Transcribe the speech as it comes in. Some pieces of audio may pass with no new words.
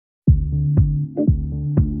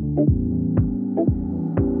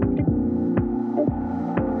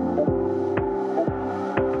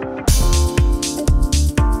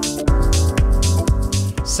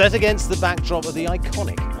Set against the backdrop of the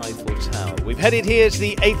iconic Eiffel Tower, we've headed here to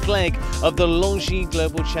the 8th leg of the Longines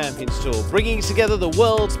Global Champions Tour, bringing together the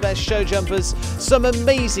world's best show jumpers, some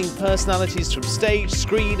amazing personalities from stage,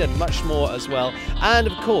 screen and much more as well, and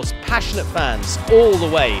of course passionate fans all the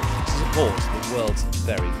way to support the world's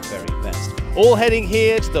very, very best. All heading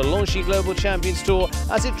here to the Longines Global Champions Tour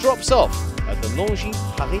as it drops off at the Longines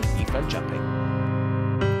Paris Eiffel Jumping.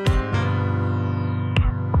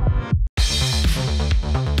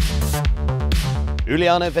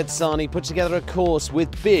 Julien Epaillard put together a course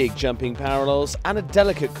with big jumping parallels and a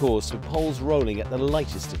delicate course with poles rolling at the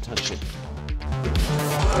lightest of touching.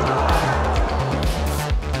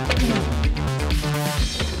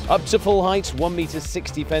 Up to full height,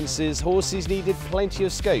 1.60 m fences, horses needed plenty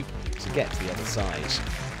of scope to get to the other side.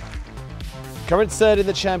 Current third in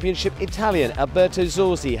the championship, Italian Alberto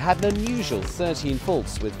Zorzi had an unusual 13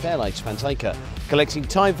 faults with Fairlight Fantaika, collecting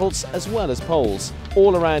time faults as well as poles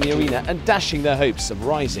all around the arena and dashing their hopes of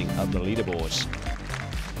rising up the leaderboard.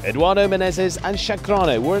 Eduardo Menezes and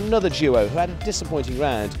Chacrano were another duo who had a disappointing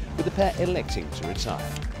round, with the pair electing to retire.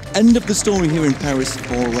 End of the story here in Paris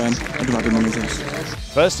for Eduardo Menezes.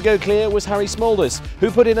 First to go clear was Harry Smolders, who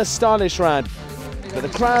put in a stylish round, but the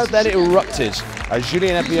crowd then erupted as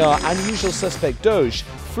Julien Epaillard and usual suspect Doge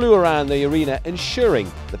flew around the arena,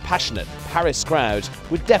 ensuring the passionate Paris crowd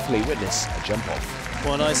would definitely witness a jump-off.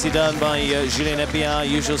 Well, nicely done by Julien Epaillard,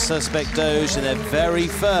 usual suspect Doge, in their very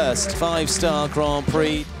first 5-star Grand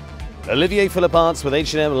Prix. Olivier Philipparts with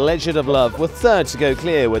H&M Legend of Love were third to go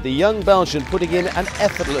clear, with the young Belgian putting in an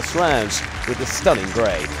effortless round with the stunning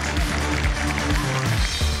grey.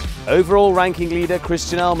 Overall ranking leader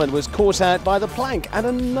Christian Alman was caught out by the plank and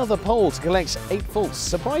another pole to collect 8 faults,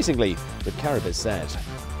 surprisingly, with Caribes said.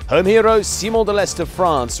 Home hero Simon Deleste of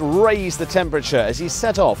France raised the temperature as he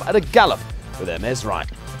set off at a gallop with Hermes right.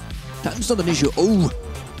 That's not an issue. Oh,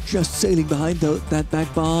 just sailing behind that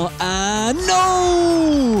back bar, and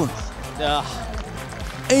no!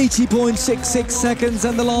 80.66 seconds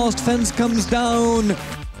and the last fence comes down.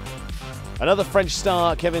 Another French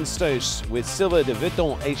star, Kevin Stoche, with Silver de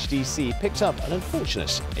Vuitton HDC, picked up an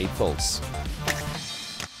unfortunate 8 faults.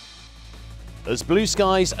 As blue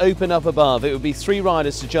skies open up above, it would be 3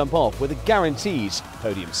 riders to jump off with a guaranteed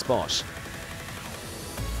podium spot.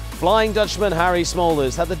 Flying Dutchman Harry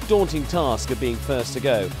Smolders had the daunting task of being first to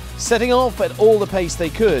go. Setting off at all the pace they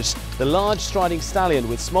could, the large striding stallion,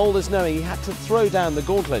 with Smolders knowing he had to throw down the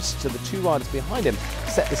gauntlet to the 2 riders behind him,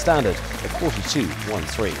 set the standard at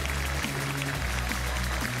 42.13.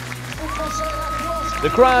 The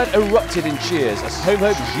crowd erupted in cheers as home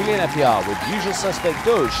hope Julien Epaillard with usual suspect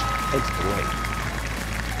Doge entered the way.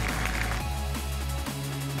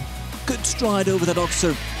 Good stride over that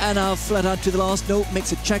oxer, and now flat out to the last note,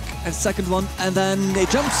 makes a check, and second one, and then he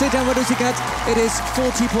jumps it, and what does he get? It is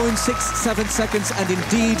 40.67 seconds, and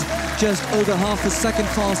indeed just over half a second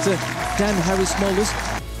faster than Harry Smolders.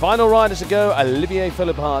 Final rider to go, Olivier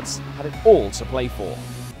Philipparts, had it all to play for.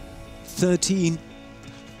 13.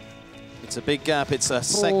 It's a big gap, it's a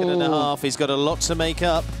second and a half. He's got a lot to make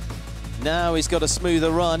up. Now he's got a smoother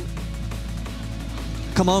run.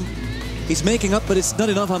 Come on, he's making up, but it's not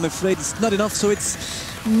enough, I'm afraid. It's not enough, so it's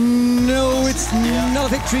not a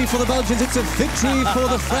victory for the Belgians, it's a victory for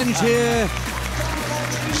the French here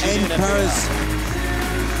in Paris.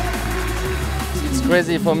 It's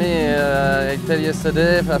crazy for me. I tell you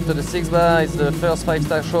yesterday, after the 6 bar, it's the first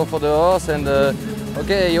 5-star show for the horse, and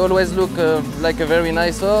okay, he always looked like a very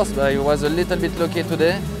nice horse, but he was a little bit lucky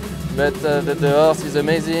today. But the horse is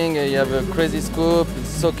amazing. He have a crazy scoop. It's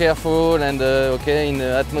so careful, and okay, in an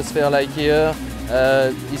atmosphere like here,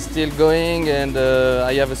 he's still going, and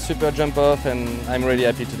I have a super jump off, and I'm really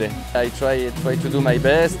happy today. I try to do my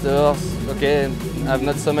best. The horse, okay, I have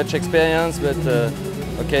not so much experience, but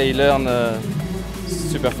okay, he learn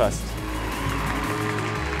super fast.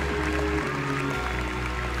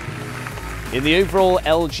 In the overall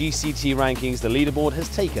LGCT rankings, the leaderboard has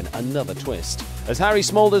taken another twist, as Harry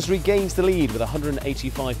Smolders regains the lead with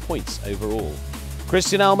 185 points overall.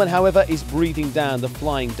 Christian Alman, however, is breathing down the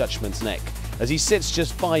Flying Dutchman's neck, as he sits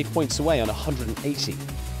just 5 points away on 180.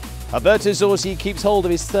 Alberto Zorzi keeps hold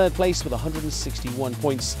of his third place with 161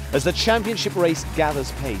 points, as the championship race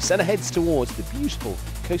gathers pace and heads towards the beautiful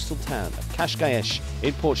coastal town of Cascais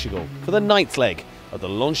in Portugal for the 9th leg of the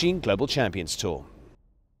Longines Global Champions Tour.